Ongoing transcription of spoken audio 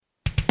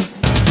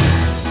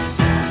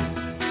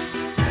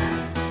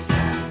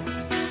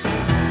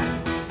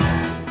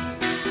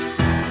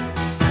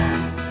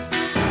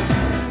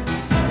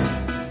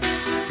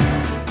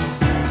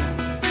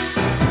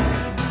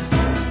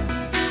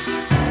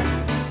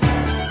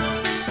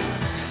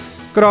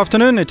Good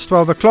afternoon, it's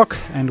 12 o'clock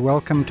and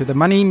welcome to the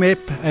Money Map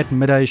at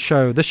Midday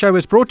Show. The show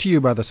is brought to you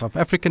by the South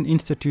African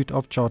Institute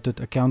of Chartered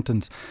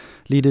Accountants,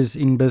 leaders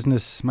in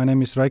business. My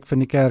name is Ryk van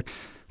die Kerk.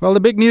 Well, the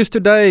big news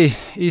today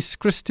is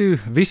Christo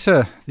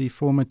Wiese, the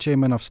former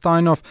chairman of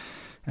Steinhoff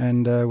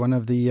and one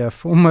of the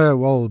former,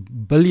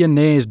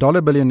 billionaires, dollar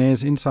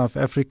billionaires in South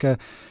Africa.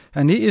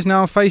 And he is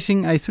now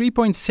facing a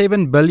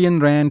 3.7 billion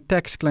rand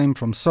tax claim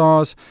from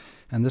SARS.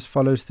 And this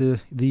follows the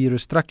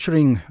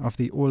restructuring of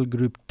the oil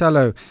group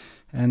Tullow.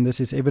 And this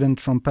is evident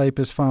from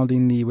papers filed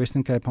in the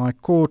Western Cape High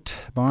Court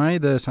by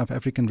the South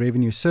African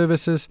Revenue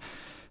Services,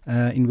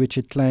 in which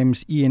it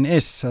claims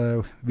ENS,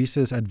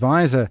 Wiese's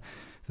advisor,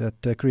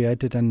 that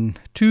created an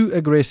too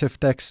aggressive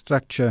tax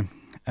structure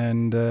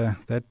and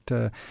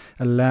that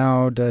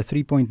allowed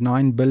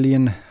 3.9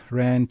 billion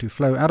rand to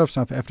flow out of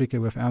South Africa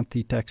without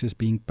the taxes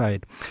being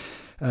paid.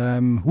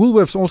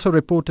 Woolworths also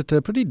reported a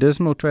pretty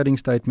dismal trading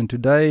statement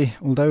today,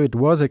 although it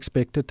was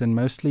expected and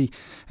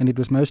it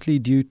was mostly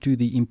due to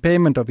the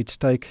impairment of its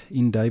stake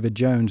in David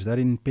Jones. That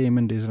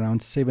impairment is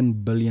around 7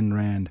 billion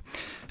rand.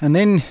 And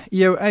then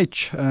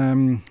EOH,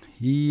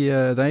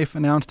 they've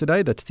announced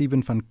today that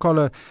Stephen van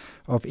Coller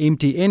of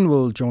MTN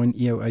will join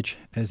EOH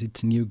as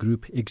its new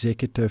group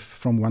executive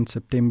from 1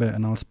 September,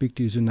 and I'll speak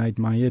to Zunaid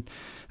Mayed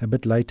a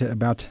bit later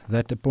about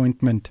that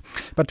appointment.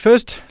 But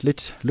first,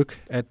 let's look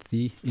at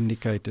the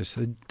indicators.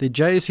 The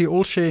JSE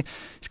All Share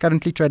is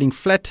currently trading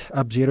flat,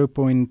 up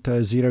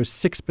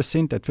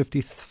 0.06% at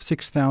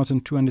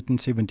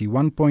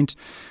 56,271 points.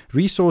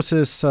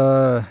 Resources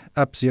up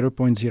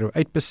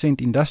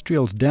 0.08%,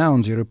 industrials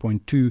down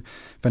 0.2%,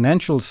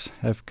 financials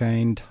have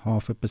gained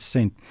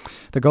 0.5%.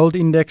 The gold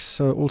index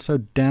also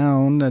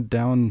down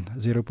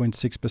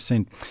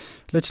 0.6%.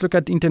 Let's look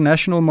at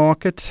international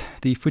markets.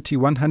 The FTSE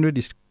 100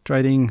 is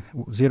trading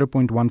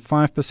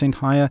 0.15%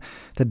 higher.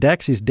 The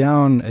DAX is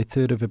down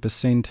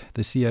 0.33%.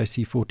 The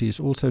CAC 40 is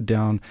also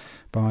down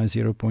by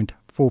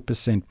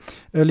 0.4%.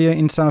 Earlier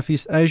in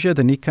Southeast Asia,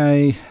 the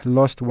Nikkei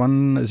lost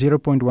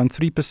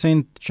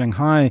 0.13%.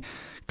 Shanghai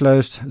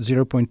closed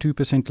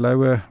 0.2%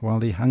 lower, while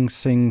the Hang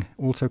Seng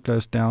also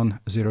closed down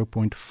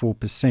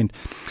 0.4%.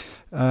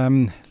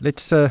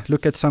 Let's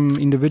look at some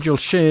individual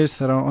shares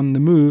that are on the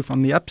move.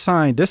 On the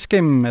upside,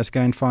 Dis-Chem has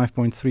gained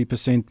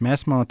 5.3%,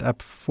 Massmart up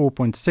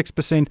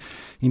 4.6%,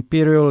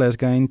 Imperial has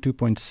gained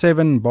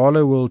 2.7%,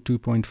 Barloworld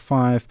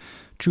 2.5%,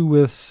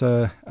 Truworths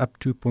up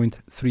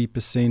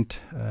 2.3%,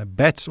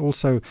 Bats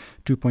also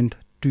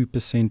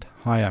 2.2%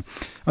 higher.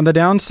 On the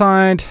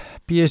downside,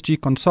 PSG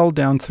Consol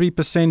down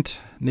 3%,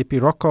 Nepi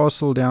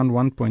Rockcastle down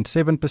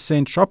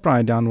 1.7%,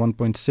 Shoprite down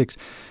 1.6%,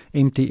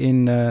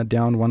 MTN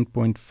down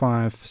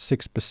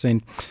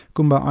 1.56%,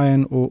 Kumba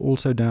Iron Ore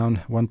also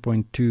down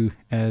 1.2%,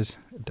 as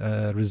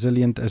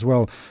Resilient as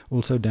well,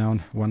 also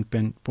down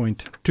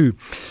 1.2%.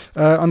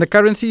 On the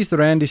currencies, the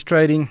rand is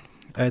trading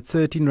at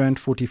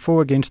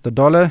 13.44 against the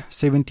dollar,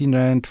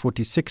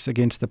 17.46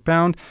 against the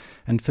pound,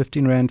 and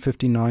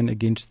 15.59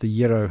 against the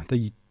euro.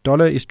 The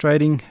dollar is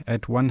trading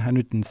at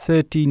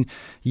 113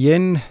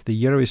 yen, the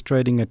euro is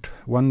trading at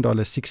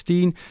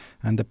 $1.16,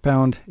 and the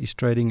pound is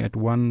trading at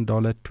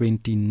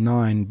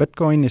 $1.29.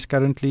 Bitcoin is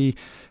currently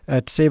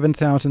at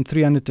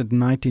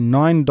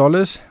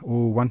 $7,399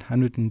 or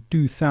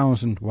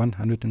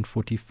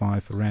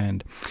 102,145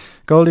 rand.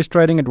 Gold is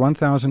trading at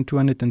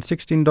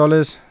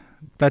 $1,216.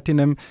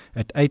 Platinum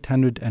at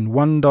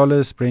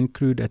 $801, Brent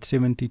crude at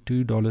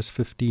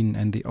 $72.15,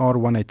 and the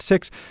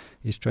R186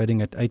 is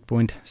trading at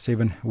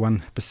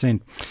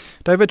 8.71%.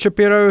 David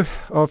Shapiro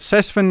of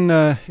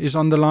Sasfin is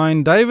on the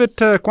line. David,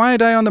 quiet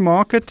day on the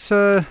market,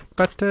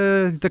 but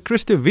the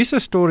Christo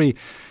Wiese story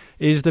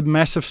is the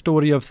massive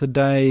story of the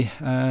day.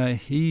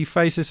 He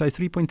faces a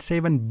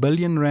 3.7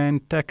 billion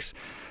rand tax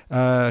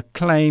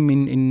claim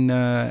in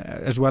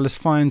as well as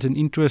fines and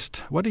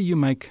interest. What do you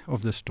make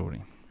of this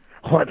story?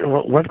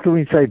 What can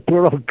we say?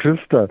 Poor old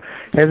Christo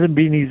hasn't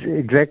been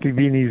exactly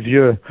been his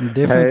year.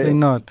 Definitely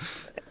not.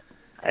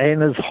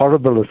 And it's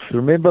horrible.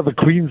 Remember the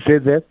Queen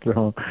said that,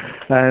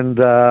 and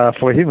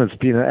for him it's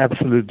been an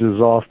absolute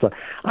disaster.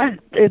 I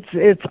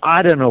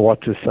don't know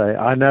what to say.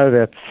 I know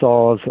that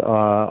SARS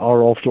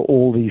are after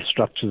all these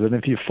structures, and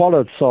if you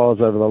followed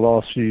SARS over the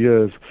last few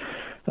years,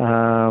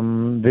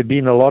 there've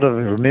been a lot of,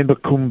 remember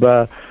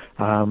Kumba,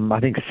 I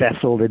think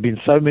Sasol. There've been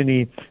so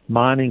many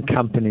mining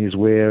companies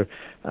where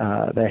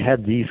they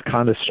had these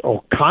kind of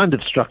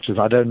structures.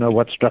 I don't know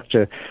what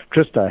structure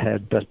Christo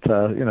had, but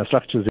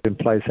structures in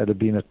place that had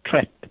been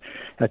attacked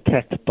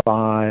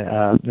by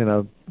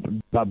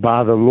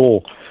by the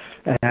law,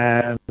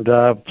 and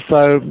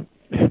so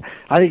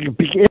I think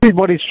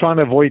everybody's trying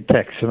to avoid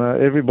tax.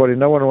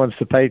 No one wants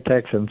to pay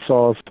tax, and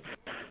SARS,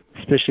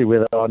 especially where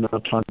they are now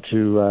trying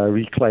to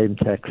reclaim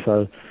tax.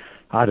 So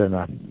I don't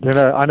know.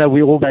 I know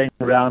we're all going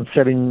around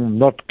going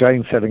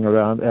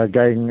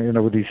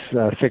with these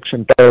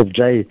Section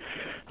 12J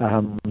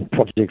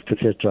projects,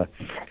 etc.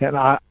 And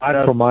I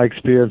know from my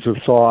experience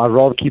with SAR, I'd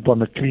rather keep on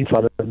the clean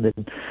side than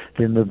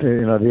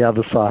the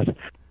other side,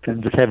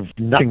 and just have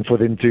nothing for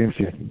them to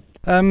influence.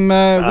 We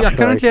are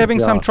currently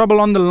having some yeah. trouble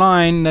on the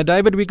line.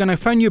 David, we're going to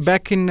phone you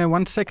back in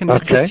 1 second.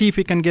 Let's just see if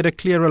we can get a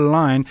clearer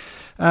line.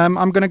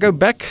 I'm going to go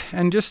back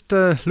and just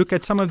look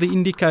at some of the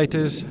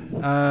indicators.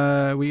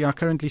 We are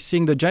currently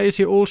seeing the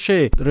JSE All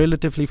Share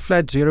relatively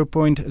flat,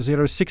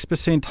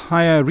 0.06%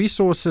 higher.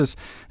 Resources,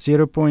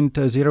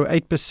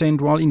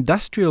 0.08%, while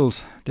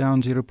industrials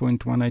down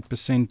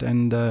 0.18%.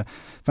 And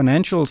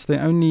financials,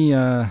 the only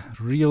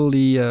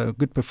really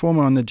good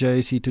performer on the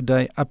JSE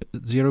today, up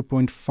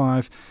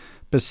 0.5%.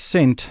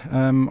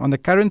 On the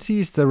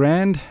currencies, the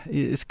rand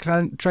is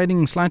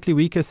trading slightly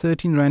weaker,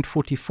 13 rand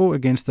 44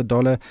 against the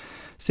dollar,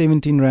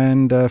 17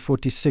 rand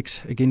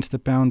 46 against the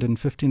pound, and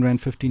 15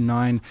 rand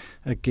 59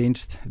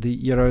 against the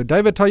euro.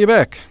 David, are you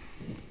back?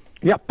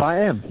 Yep, I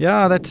am.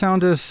 Yeah, that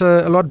sounds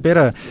a lot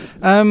better.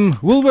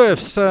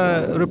 Woolworths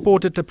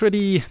reported a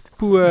pretty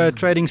poor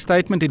trading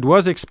statement. It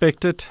was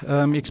expected.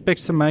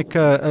 Expects to make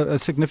a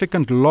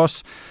significant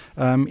loss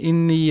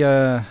in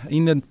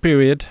the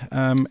period,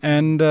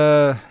 and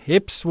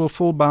HEPS will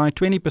fall by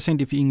 20%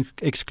 if you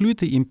exclude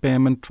the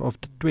impairment of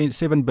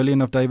 27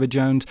 billion of David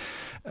Jones,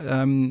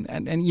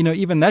 and you know,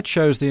 even that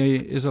shows there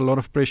is a lot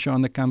of pressure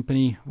on the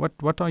company.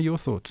 What are your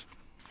thoughts?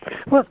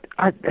 Well,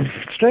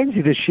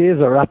 strangely, the shares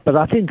are up, but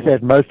I think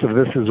that most of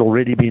this has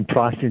already been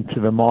priced into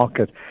the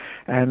market.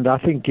 And I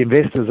think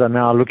investors are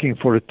now looking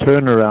for a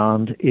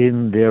turnaround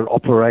in their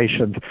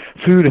operations.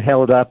 Food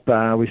held up.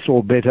 We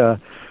saw better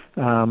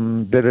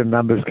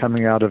numbers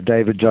coming out of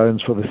David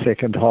Jones for the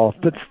second half.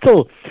 But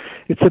still,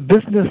 it's a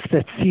business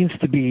that seems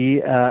to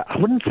be, I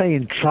wouldn't say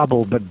in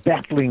trouble, but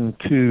battling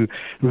to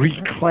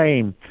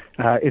reclaim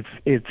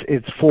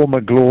its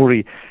former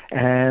glory.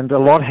 And a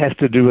lot has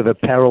to do with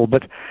apparel.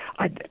 But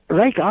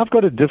Ryk, I've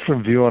got a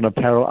different view on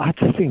apparel. I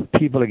just think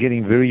people are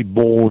getting very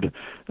bored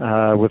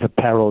with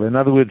apparel. In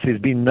other words,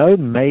 there's been no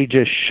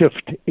major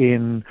shift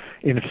in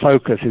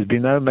focus. There's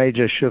been no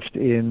major shift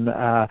in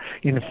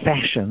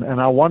fashion,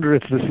 and I wonder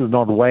if this is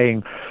not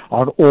weighing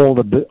on all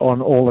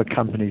the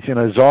companies. You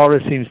know, Zara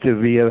seems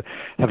to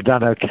have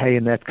done okay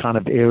in that kind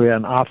of area,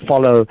 and I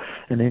follow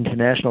an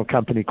international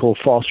company called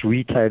Fast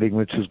Retailing,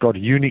 which has got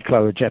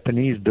Uniqlo, a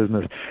Japanese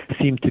business,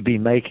 seem to be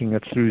making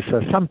it through.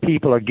 So some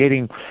people are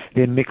getting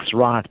their mix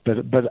right, but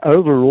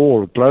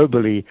overall,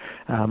 globally,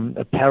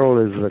 apparel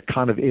is the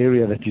kind of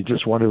area that you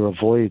just want to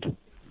avoid.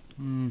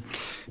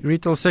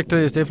 Retail sector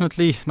is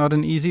definitely not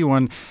an easy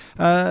one.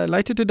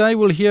 Later today,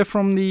 we'll hear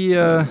from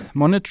the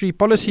Monetary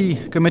Policy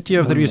Committee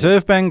of the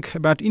Reserve Bank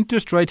about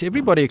interest rates.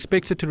 Everybody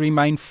expects it to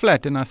remain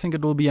flat, and I think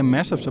it will be a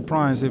massive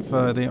surprise if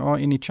there are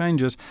any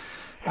changes.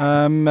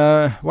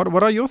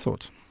 What are your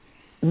thoughts?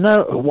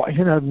 No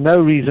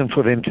reason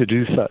for them to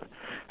do so.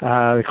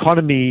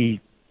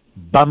 Economy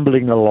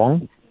bumbling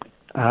along,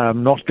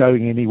 not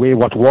going anywhere.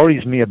 What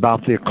worries me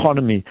about the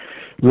economy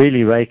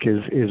really, Ryk,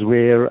 is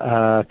where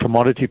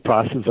commodity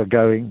prices are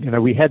going. You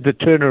know, we had the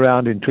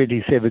turnaround in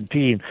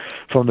 2017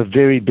 from the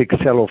very big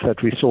sell-off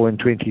that we saw in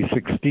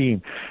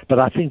 2016, but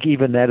I think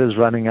even that is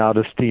running out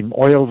of steam.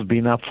 Oil's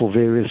been up for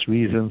various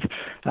reasons.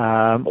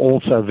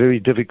 Also very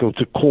difficult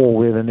to call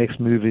where the next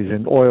move is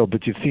in oil,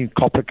 but you've seen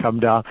copper come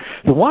down.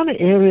 The one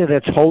area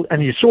that's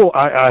and you saw,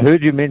 I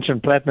heard you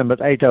mention platinum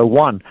at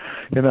 801.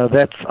 You know,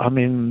 that's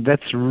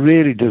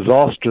really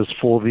disastrous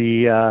for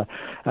the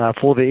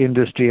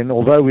industry. And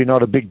although we're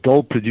not a big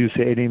gold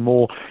producer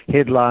anymore,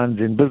 headlines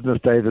in Business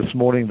Day this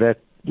morning that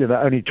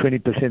only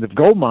 20% of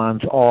gold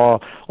mines are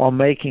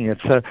making it.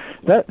 So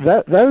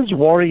those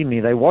worry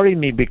me. They worry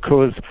me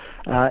because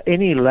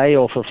any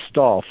layoff of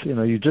staff,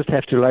 you just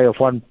have to lay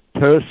off one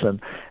person.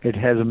 It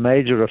has a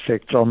major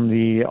effect on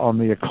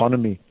the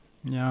economy.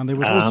 Yeah, there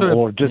was also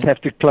or just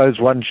have to close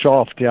one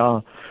shaft.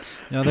 Yeah.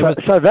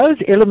 So those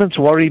elements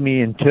worry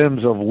me in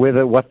terms of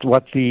whether what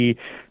the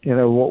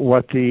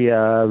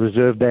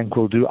Reserve Bank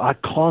will do. I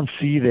can't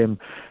see them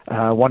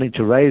wanting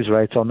to raise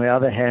rates. On the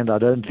other hand, I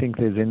don't think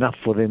there's enough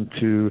for them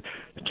to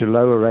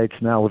lower rates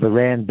now with the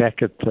rand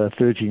back at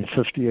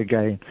 13.50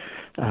 again.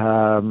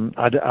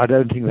 I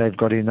don't think they've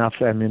got enough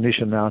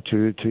ammunition now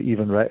to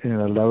even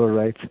lower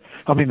rates.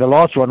 I mean, the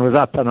last one was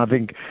up, and I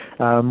think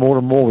more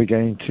and more we're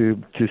going to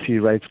see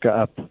rates go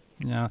up.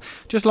 Yeah.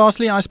 Just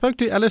lastly, I spoke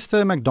to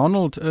Alistair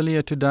McDonald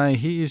earlier today.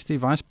 He is the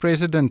Vice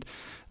President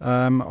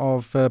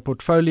of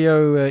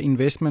portfolio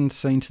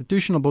investments,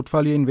 institutional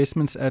portfolio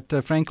investments at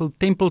Franklin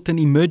Templeton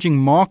Emerging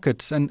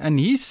Markets, and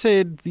he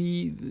said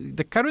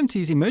the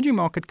currencies, emerging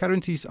market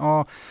currencies,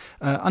 are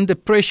under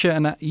pressure,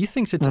 and he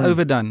thinks it's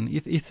overdone.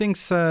 He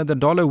thinks the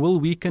dollar will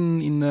weaken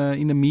in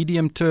the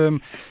medium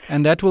term,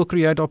 and that will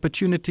create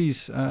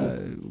opportunities.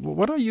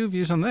 What are your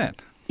views on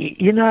that?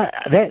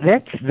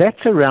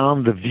 That's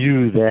around the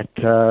view that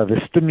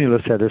the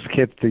stimulus that has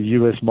kept the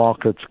U.S.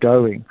 markets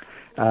going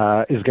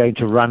is going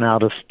to run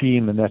out of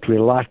steam, and that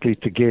we're likely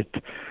to get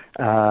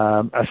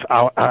a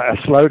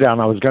slowdown.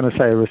 I was going to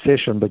say a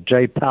recession, but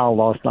Jay Powell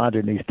last night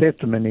in his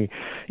testimony,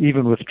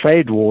 even with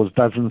trade wars,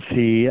 doesn't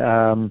see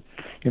a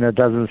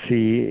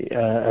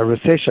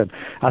recession.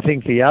 I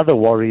think the other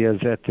worry is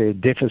that their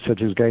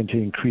deficit is going to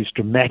increase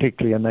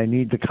dramatically, and they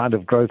need the kind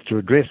of growth to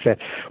address that,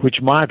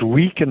 which might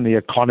weaken the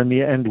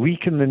economy and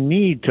weaken the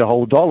need to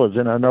hold dollars.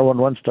 No one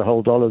wants to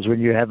hold dollars when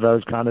you have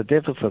those kind of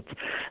deficits.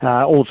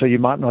 Also, you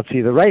might not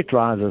see the rate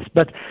rises,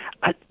 but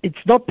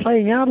it's not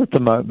playing out at the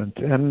moment.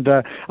 And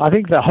I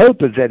think the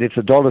hope is that if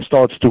the dollar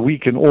starts to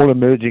weaken, all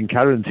emerging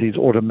currencies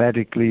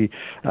automatically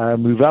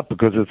move up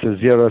because it's a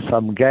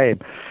zero-sum game.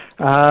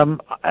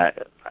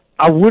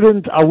 I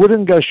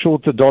wouldn't go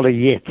short the dollar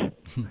yet.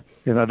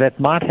 That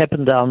might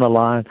happen down the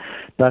line,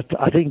 but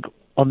I think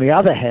on the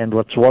other hand,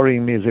 what's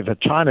worrying me is if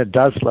China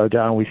does slow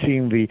down, we're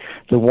seeing the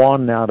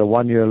yuan now at a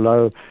one-year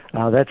low.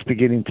 That's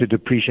beginning to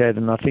depreciate,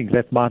 and I think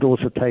that might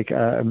also take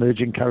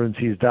emerging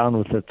currencies down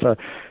with it. So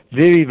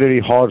very, very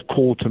hard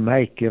call to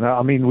make,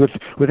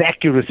 with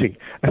accuracy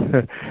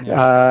and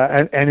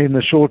in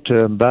the short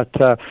term. But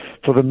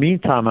for the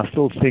meantime, I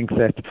still think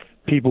that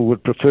people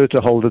would prefer to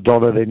hold a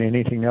dollar than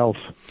anything else.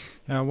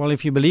 Well,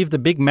 if you believe the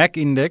Big Mac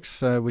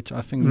Index, which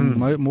I think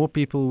more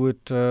people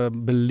would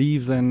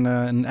believe than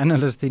an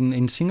analyst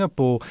in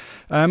Singapore,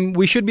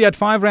 we should be at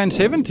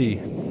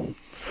R5.70.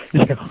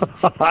 Yeah,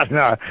 I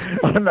know.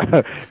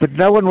 But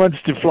no one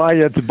wants to fly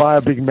here to buy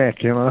a Big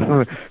Mac,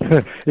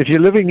 If you're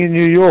living in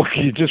New York,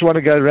 you just want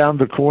to go around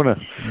the corner.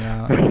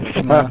 Yeah.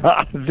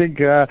 I think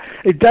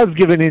it does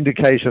give an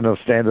indication of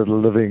standard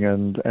of living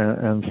and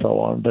so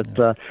on.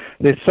 But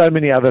there's so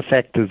many other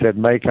factors that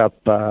make up,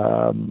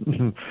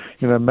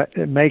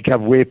 make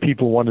up where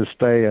people want to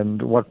stay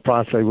and what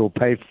price they will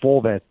pay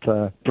for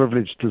that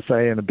privilege to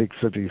stay in a big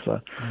city.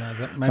 So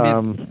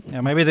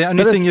maybe the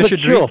only thing you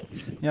should read.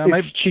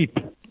 It's cheap.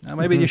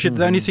 Maybe you should.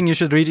 The only thing you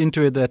should read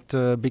into it that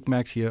Big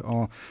Macs here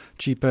are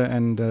cheaper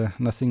and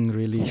nothing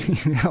really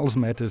else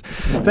matters.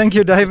 Thank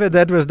you, David.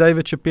 That was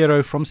David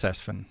Shapiro from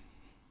Sasfin.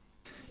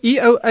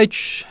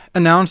 EOH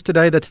announced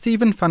today that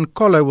Stephen van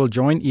Coller will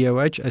join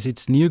EOH as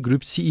its new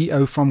group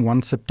CEO from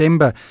 1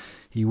 September.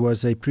 He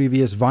was a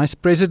previous vice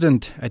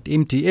president at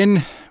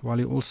MTN, while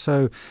he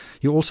also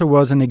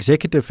was an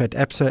executive at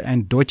Absa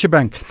and Deutsche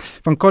Bank.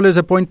 Van Coller's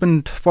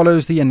appointment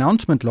follows the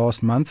announcement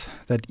last month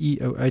that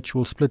EOH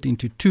will split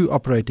into two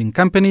operating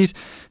companies,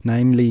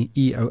 namely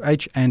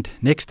EOH and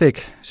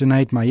Nextec.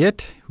 Zunaid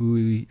Mayet,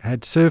 who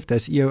had served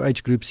as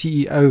EOH Group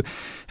CEO,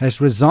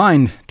 has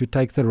resigned to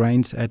take the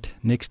reins at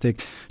Nextec.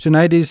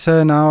 Zunaid is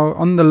now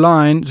on the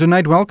line.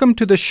 Zunaid, welcome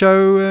to the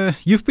show.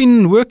 You've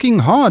been working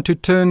hard to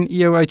turn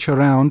EOH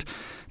around,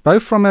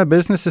 both from a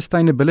business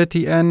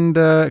sustainability and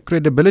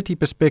credibility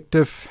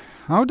perspective.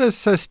 How does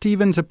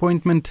Stephen's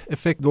appointment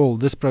affect all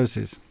this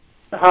process?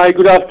 Hi,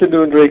 good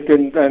afternoon, Rick,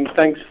 and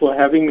thanks for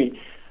having me.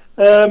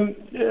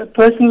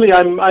 Personally,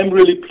 I'm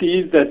really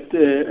pleased that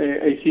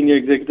a senior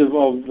executive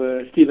of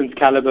Stephen's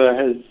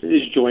caliber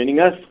is joining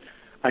us.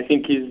 I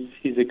think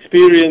his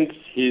experience,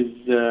 his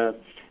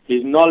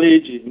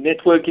knowledge, his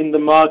network in the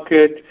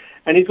market,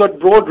 and he's got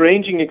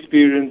broad-ranging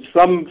experience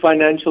from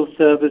financial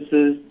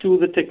services to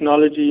the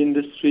technology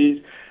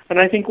industries, and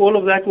I think all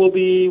of that will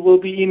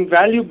be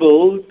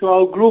invaluable to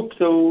our group.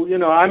 So,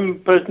 I'm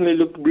personally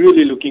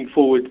really looking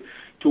forward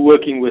to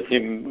working with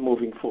him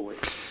moving forward.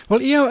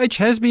 Well, EOH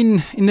has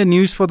been in the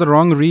news for the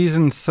wrong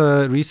reasons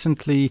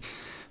recently,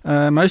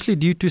 mostly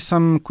due to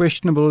some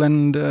questionable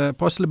and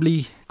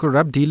possibly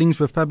corrupt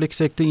dealings with public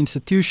sector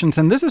institutions,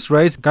 and this has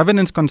raised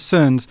governance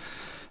concerns.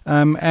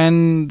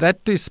 And that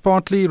is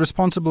partly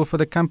responsible for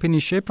the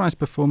company's share price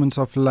performance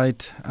of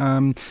late.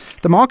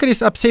 The market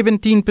is up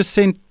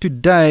 17%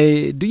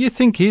 today. Do you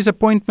think his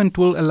appointment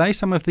will allay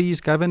some of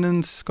these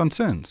governance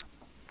concerns?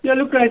 Yeah,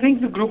 look, I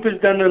think the group has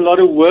done a lot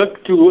of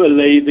work to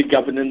allay the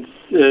governance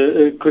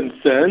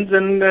concerns.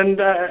 And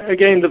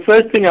again, the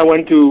first thing I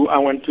want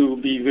to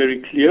be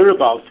very clear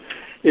about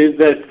is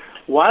that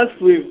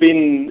whilst we've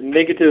been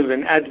negative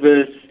and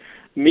adverse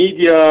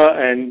media,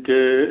 and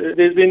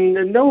there's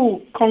been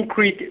no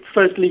concrete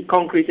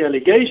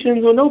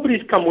allegations, or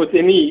nobody's come with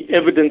any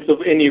evidence of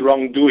any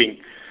wrongdoing.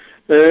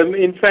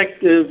 In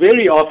fact,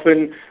 very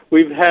often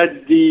we've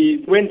had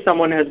when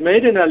someone has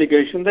made an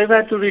allegation, they've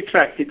had to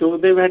retract it or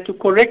they've had to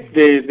correct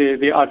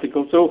the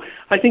article. So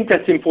I think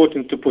that's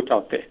important to put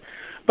out there.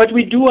 But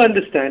we do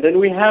understand, and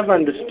we have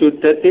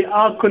understood, that there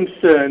are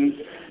concerns.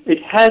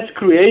 It has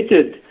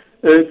created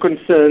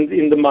concerns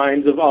in the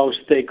minds of our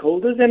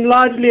stakeholders, and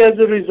largely as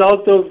a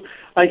result of,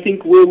 I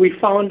think, where we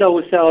found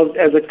ourselves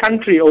as a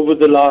country over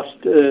the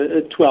last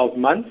 12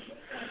 months.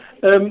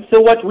 So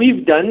what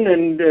we've done,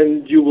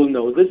 and you will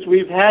know this,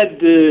 we've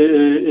had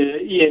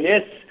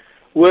ENS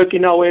work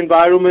in our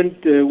environment,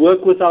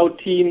 work with our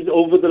teams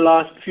over the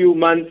last few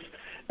months,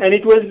 and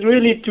it was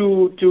really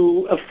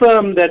to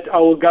affirm that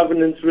our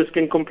governance, risk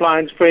and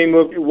compliance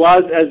framework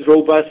was as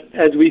robust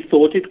as we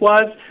thought it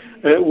was.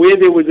 Where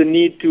there was a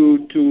need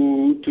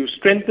to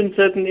strengthen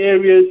certain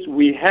areas,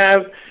 we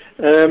have.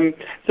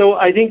 So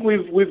I think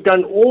we've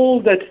done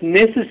all that's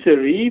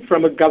necessary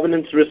from a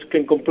governance, risk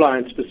and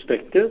compliance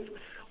perspective.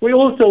 We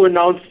also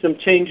announced some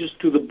changes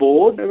to the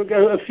board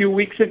a few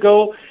weeks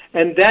ago,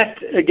 and that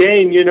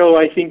again,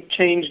 I think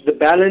changed the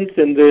balance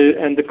and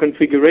the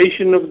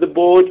configuration of the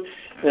board.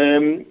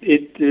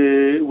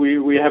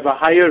 We have a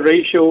higher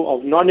ratio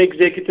of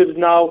non-executives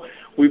now.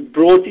 We've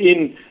brought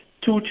in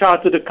 2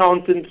 chartered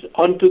accountants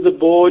onto the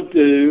board,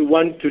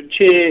 one to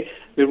chair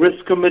the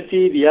risk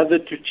committee, the other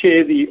to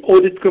chair the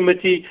audit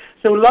committee.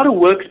 So a lot of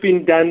work's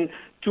been done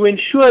to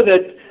ensure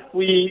that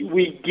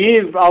we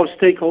give our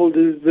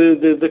stakeholders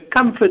the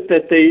comfort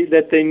that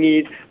they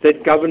need,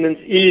 that governance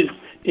is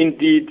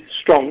indeed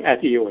strong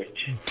at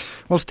EOH.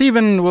 Well,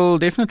 Stephen will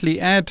definitely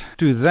add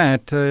to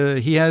that.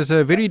 He has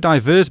a very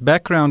diverse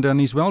background and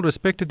is well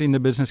respected in the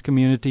business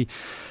community.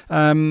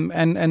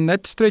 And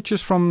that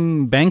stretches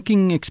from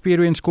banking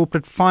experience,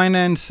 corporate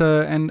finance,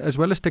 and as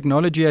well as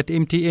technology at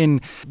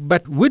MTN.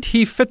 But would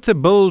he fit the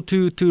bill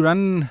to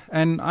run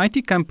an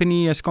IT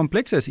company as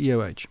complex as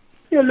EOH?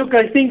 Yeah, look,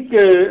 I think,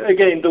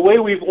 again, the way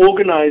we've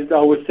organized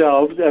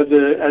ourselves as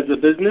a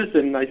business,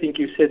 and I think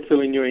you said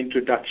so in your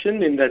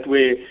introduction, in that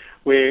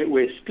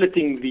we're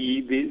splitting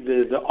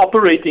the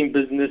operating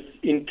business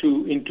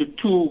into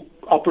 2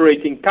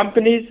 operating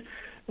companies,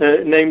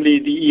 namely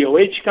the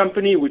EOH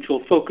company, which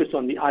will focus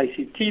on the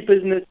ICT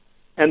business,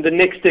 and the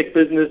Nextec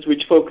business,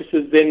 which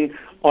focuses then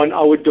on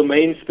our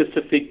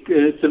domain-specific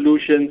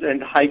solutions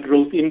and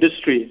high-growth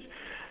industries.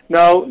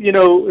 Now,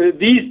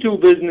 these 2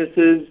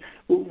 businesses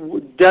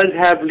does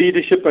have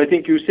leadership. I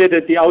think you said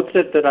at the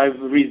outset that I've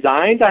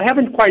resigned. I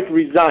haven't quite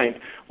resigned.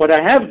 What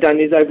I have done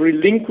is I've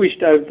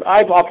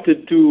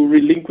opted to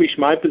relinquish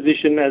my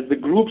position as the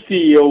group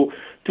CEO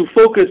to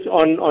focus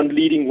on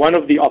leading one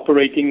of the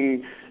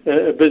operating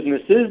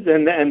businesses,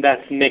 and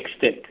that's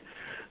Nextec.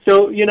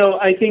 So,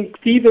 I think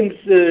Stephen's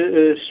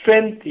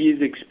strength,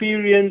 his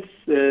experience,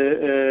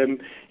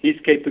 his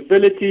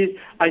capabilities,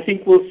 I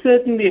think will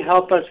certainly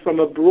help us from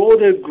a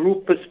broader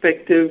group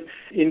perspective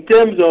in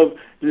terms of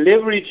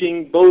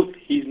leveraging both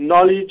his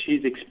knowledge,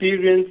 his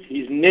experience,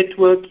 his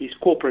network, his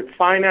corporate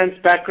finance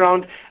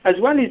background, as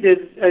well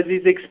as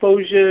his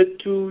exposure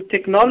to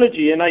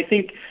technology. And I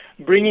think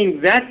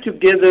bringing that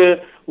together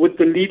with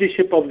the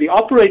leadership of the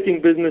operating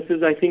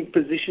businesses, I think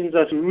positions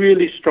us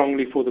really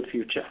strongly for the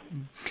future.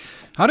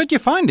 How did you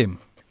find him?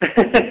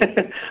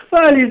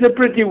 Well, he's a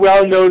pretty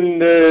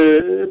well-known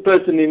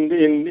person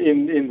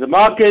in the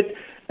market,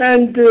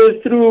 and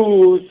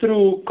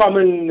through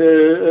common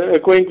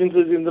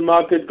acquaintances in the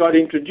market, got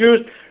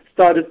introduced,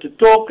 started to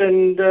talk,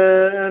 and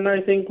I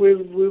think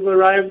we've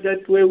arrived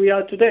at where we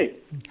are today.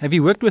 Have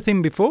you worked with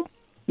him before?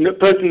 No,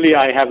 personally,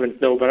 I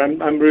haven't, no, but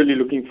I'm really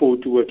looking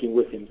forward to working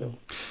with him, though.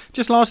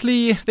 Just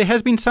lastly, there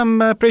has been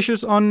some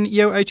pressures on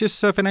EOH's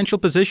financial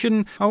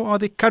position. How are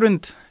the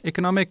current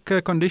economic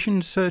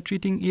conditions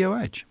treating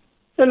EOH?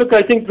 So look,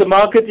 I think the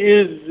market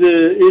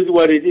is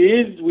what it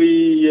is.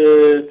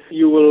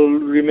 You will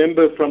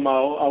remember from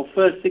our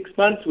first 6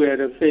 months, we had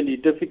a fairly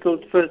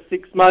difficult first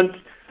 6 months.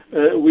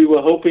 We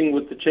were hoping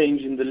with the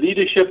change in the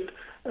leadership,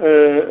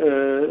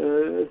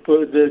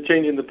 for the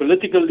change in the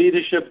political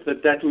leadership,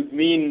 that would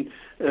mean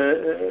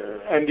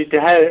and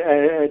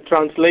it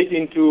translate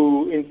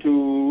into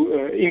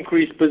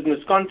increased business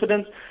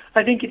confidence.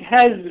 I think it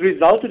has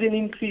resulted in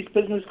increased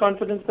business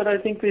confidence, but I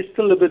think there's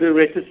still a bit of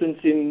reticence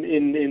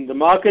in the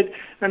market,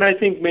 and I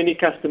think many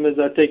customers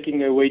are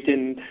taking a wait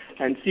and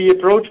see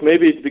approach.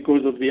 Maybe it's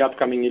because of the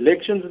upcoming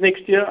elections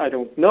next year, I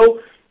don't know.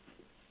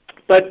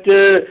 But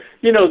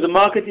the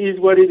market is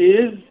what it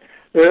is.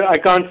 I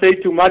can't say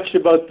too much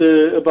about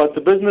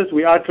the business.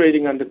 We are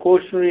trading under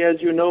cautionary,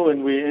 as you know,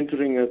 and we're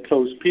entering a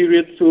closed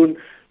period soon.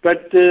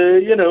 But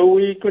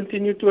we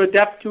continue to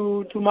adapt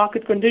to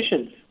market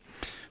conditions.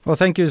 Well,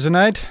 thank you,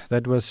 Zunaid.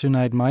 That was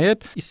Zunaid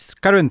Mayet. He's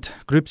current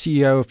Group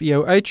CEO of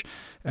EOH,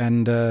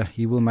 and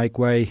he will make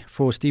way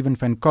for Stephen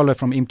van Coller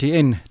from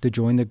MTN to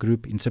join the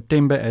group in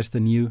September as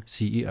the new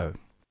CEO.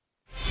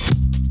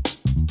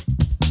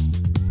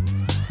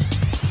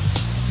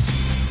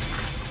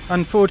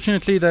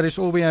 Unfortunately, that is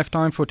all we have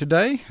time for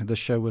today. This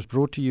show was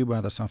brought to you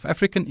by the South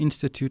African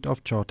Institute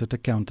of Chartered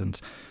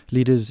Accountants,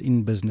 leaders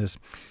in business.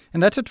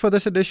 And that's it for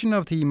this edition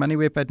of the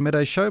MoneyWeb at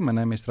Midday Show. My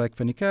name is Ryk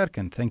van die Kerk,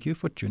 and thank you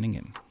for tuning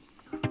in.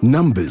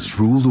 Numbers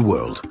rule the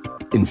world.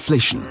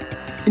 Inflation,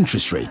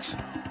 interest rates,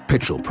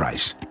 petrol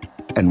price.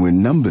 And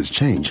when numbers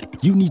change,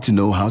 you need to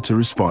know how to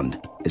respond,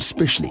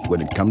 especially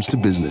when it comes to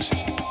business.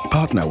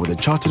 Partner with a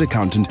chartered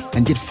accountant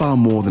and get far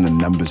more than a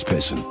numbers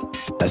person.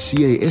 A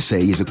CASA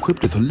is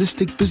equipped with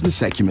holistic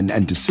business acumen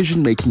and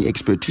decision-making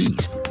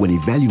expertise when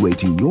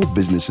evaluating your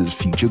business's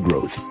future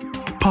growth.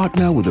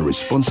 Partner with a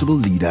responsible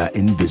leader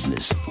in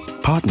business.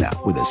 Partner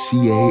with a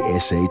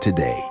CASA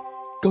today.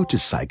 Go to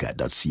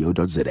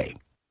saica.co.za.